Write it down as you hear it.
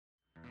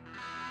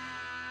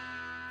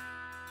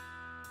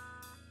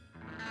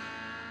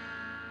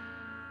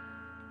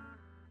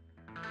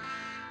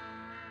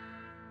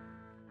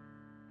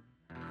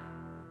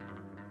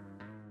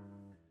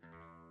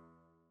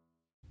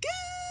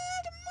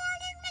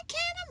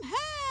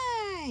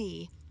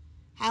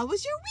How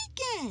was your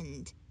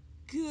weekend?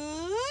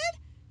 Good?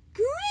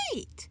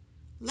 Great!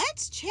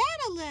 Let's chat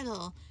a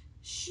little,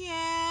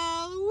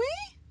 shall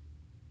we?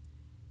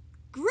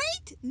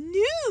 Great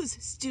news,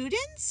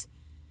 students!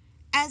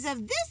 As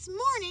of this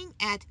morning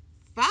at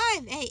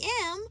 5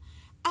 a.m.,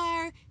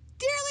 our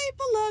dearly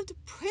beloved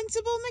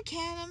Principal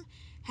McAdam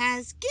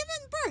has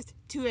given birth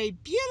to a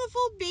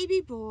beautiful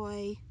baby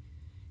boy.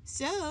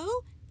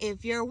 So,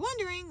 if you're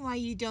wondering why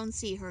you don't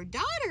see her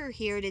daughter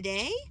here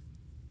today,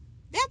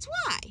 that's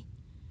why.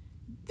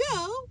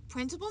 Though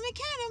Principal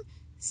McAdam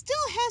still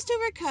has to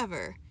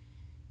recover.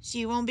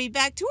 She won't be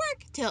back to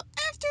work till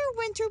after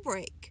winter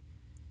break.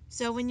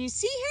 So when you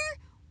see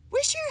her,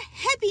 wish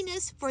her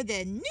happiness for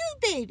the new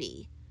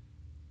baby.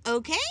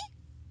 Okay?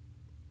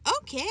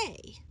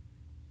 Okay.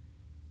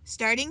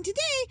 Starting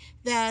today,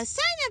 the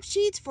sign-up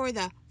sheets for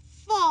the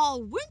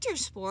fall-winter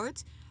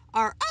sports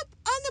are up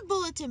on the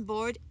bulletin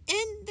board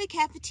in the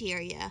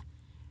cafeteria.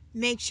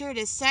 Make sure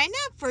to sign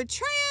up for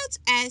tryouts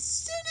as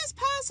soon as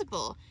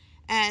possible,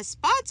 as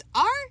spots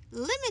are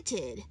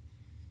limited.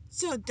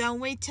 So don't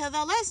wait till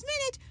the last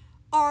minute,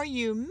 or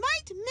you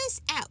might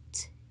miss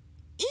out,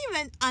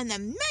 even on the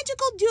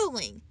magical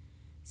dueling,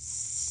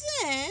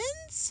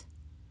 since,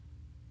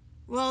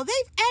 well,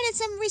 they've added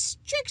some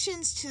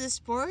restrictions to the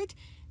sport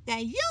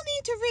that you'll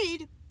need to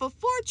read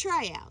before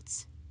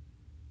tryouts.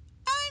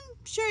 I'm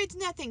sure it's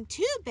nothing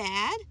too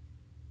bad,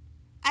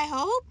 I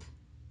hope.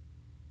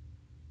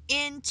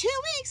 In 2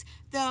 weeks,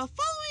 the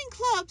following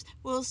clubs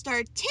will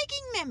start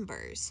taking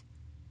members: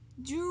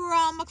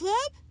 Drama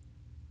Club,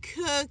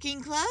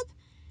 Cooking Club,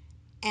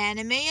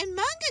 Anime and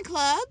Manga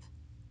Club,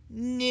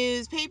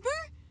 Newspaper,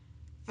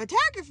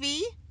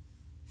 Photography,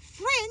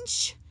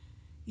 French,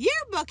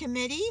 Yearbook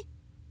Committee,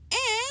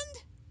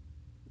 and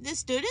the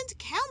Student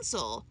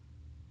Council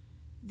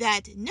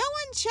that no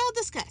one shall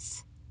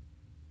discuss,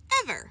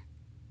 ever.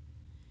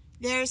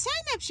 Their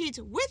sign-up sheets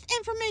with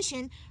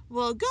information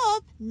will go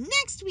up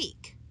next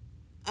week.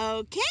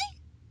 Okay?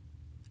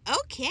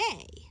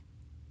 Okay.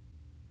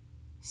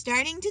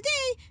 Starting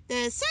today,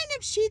 the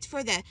sign-up sheets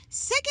for the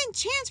Second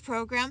Chance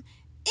program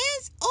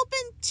is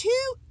open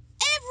to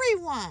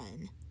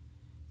everyone.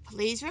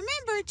 Please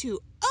remember to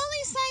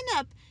only sign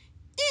up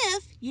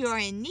if you are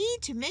in need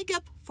to make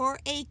up for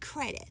a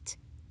credit.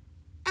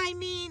 I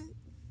mean,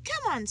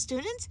 come on,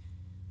 students.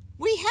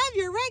 We have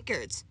your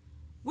records.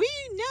 We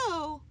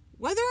know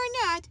whether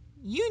or not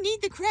you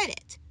need the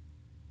credit.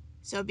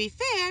 So be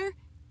fair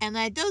and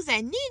let those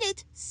that need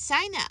it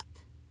sign up.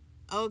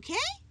 Okay?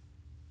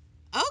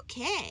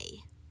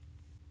 Okay.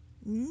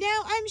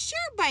 Now, I'm sure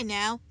by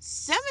now,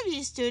 some of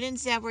you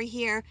students that were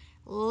here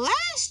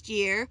last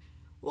year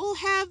will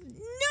have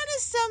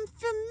noticed some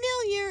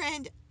familiar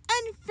and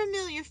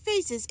unfamiliar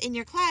faces in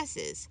your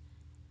classes.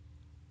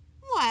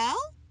 Well,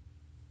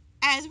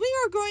 as we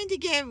were going to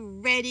get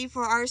ready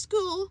for our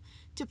school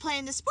to play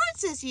in the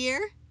sports this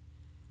year,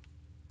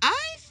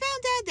 I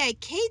found out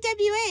that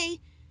KWA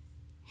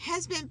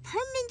has been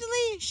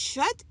permanently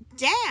shut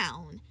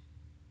down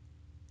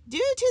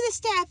due to the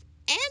staff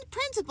and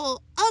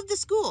principal of the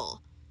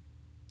school.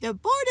 The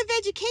Board of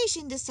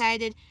Education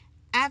decided,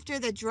 after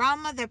the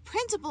drama the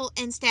principal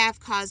and staff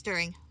caused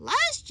during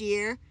last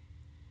year,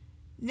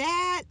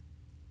 that,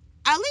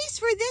 at least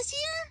for this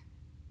year,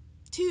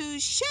 to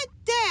shut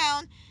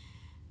down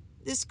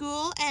the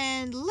school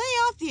and lay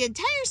off the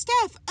entire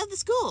staff of the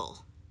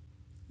school.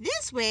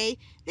 This way,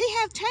 they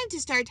have time to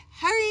start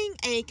hiring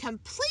a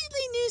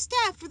completely new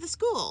staff for the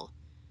school,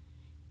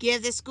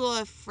 give the school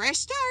a fresh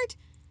start,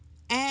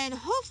 and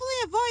hopefully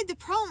avoid the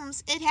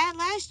problems it had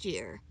last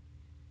year.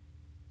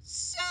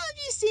 So if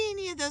you see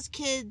any of those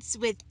kids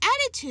with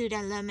attitude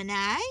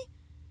alumni,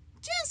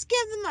 just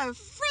give them a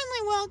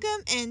friendly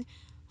welcome and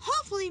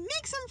hopefully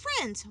make some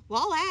friends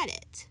while at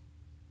it.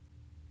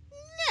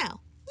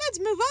 Now, let's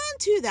move on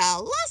to the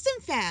lost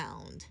and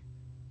found.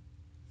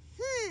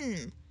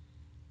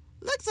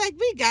 Looks like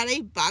we got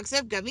a box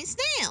of gummy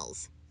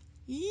snails.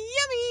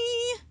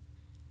 Yummy!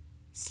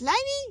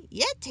 Slimy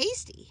yet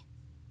tasty.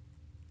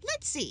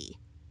 Let's see.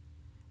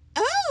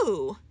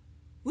 Oh,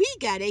 we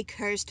got a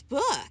cursed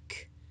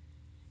book.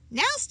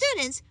 Now,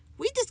 students,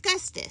 we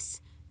discussed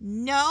this.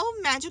 No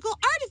magical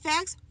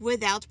artifacts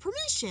without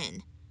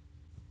permission.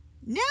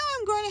 Now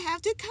I'm going to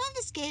have to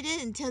confiscate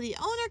it until the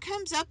owner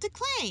comes up to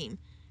claim.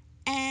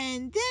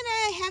 And then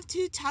I have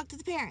to talk to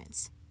the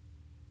parents.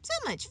 So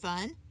much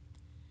fun.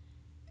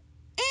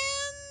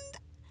 And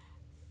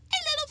a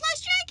little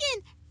plush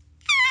dragon.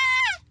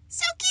 Ah,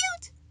 so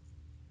cute.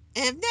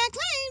 If not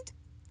claimed,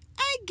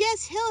 I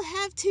guess he'll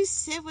have to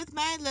sit with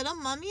my little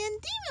mummy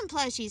and demon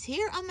plushies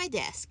here on my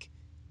desk.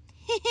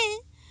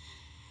 And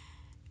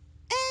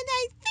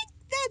I think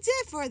that's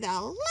it for the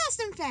Lost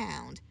and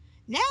Found.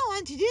 Now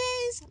on to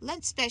today's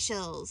lunch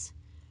specials,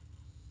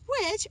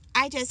 which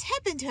I just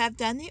happen to have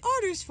done the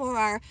orders for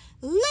our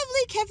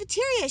lovely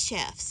cafeteria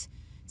chefs.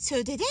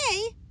 So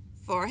today,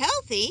 for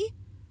healthy,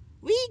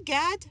 we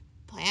got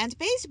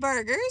plant-based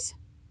burgers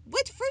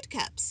with fruit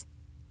cups.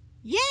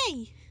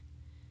 Yay!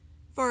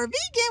 For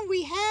vegan,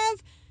 we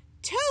have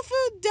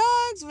tofu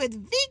dogs dogs with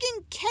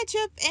vegan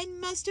ketchup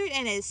and mustard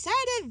and a side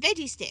of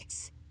veggie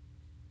sticks.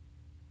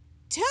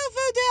 Tofu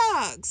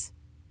dogs.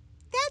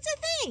 That's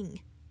a thing.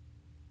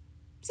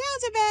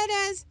 Sounds about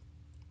as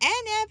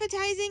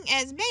unappetizing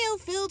as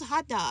mayo-filled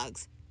hot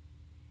dogs.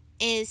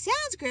 It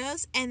sounds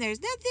gross, and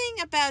there's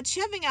nothing about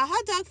shoving a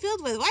hot dog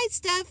filled with white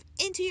stuff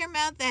into your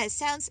mouth that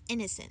sounds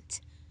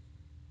innocent.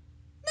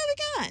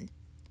 Moving on.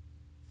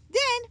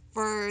 Then,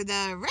 for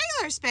the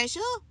regular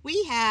special,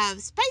 we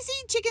have spicy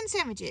chicken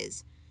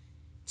sandwiches.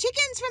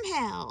 Chickens from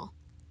hell.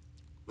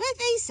 With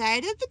a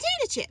side of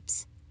potato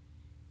chips.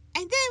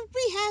 And then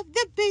we have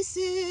the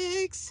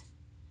basics.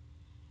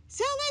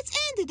 So let's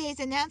end today's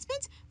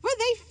announcements with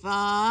a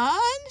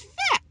fun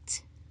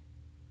fact.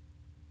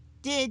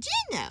 Did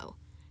you know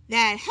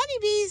that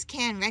honeybees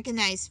can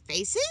recognize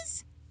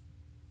faces?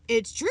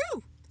 It's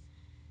true.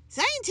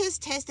 Scientists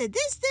tested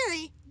this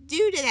theory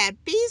due to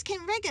that bees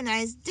can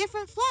recognize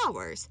different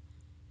flowers.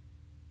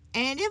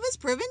 And it was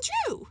proven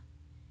true.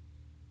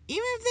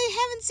 Even if they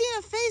haven't seen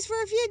a face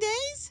for a few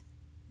days,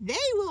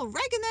 they will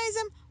recognize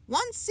them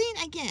once seen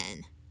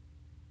again.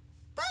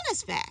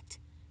 Bonus fact.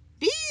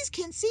 Bees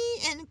can see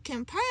in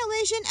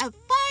compilation of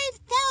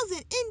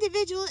 5,000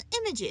 individual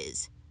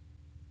images.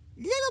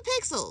 Little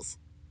pixels.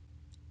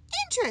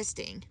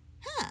 Interesting,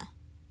 huh?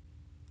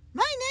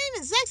 My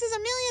name is Lexus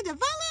Amelia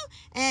DeValo,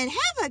 and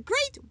have a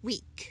great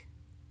week.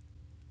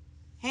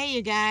 Hey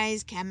you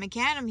guys,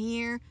 KattMcAdam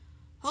here.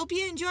 Hope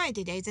you enjoyed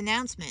today's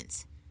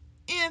announcements.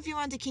 If you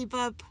want to keep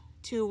up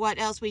to what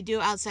else we do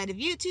outside of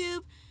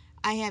YouTube,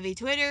 I have a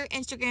Twitter,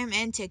 Instagram,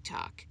 and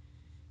TikTok.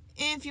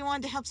 If you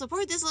want to help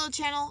support this little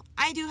channel,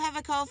 I do have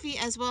a Ko-fi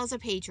as well as a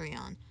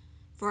Patreon.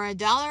 For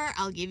 $1,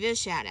 I'll give you a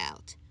shout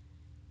out.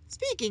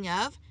 Speaking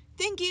of,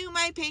 thank you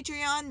my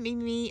Patreon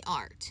GMD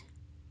Art.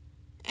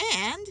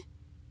 And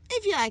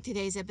if you like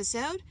today's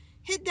episode,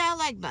 hit that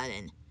like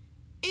button.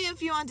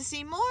 If you want to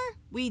see more,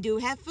 we do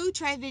have food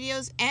try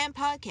videos and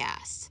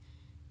podcasts.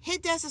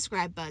 Hit that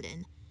subscribe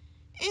button.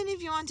 And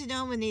if you want to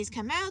know when these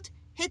come out,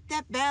 hit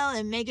that bell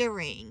and make it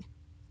ring.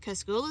 'Cause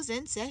school is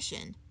in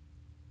session.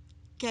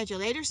 Catch you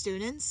later,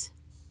 students.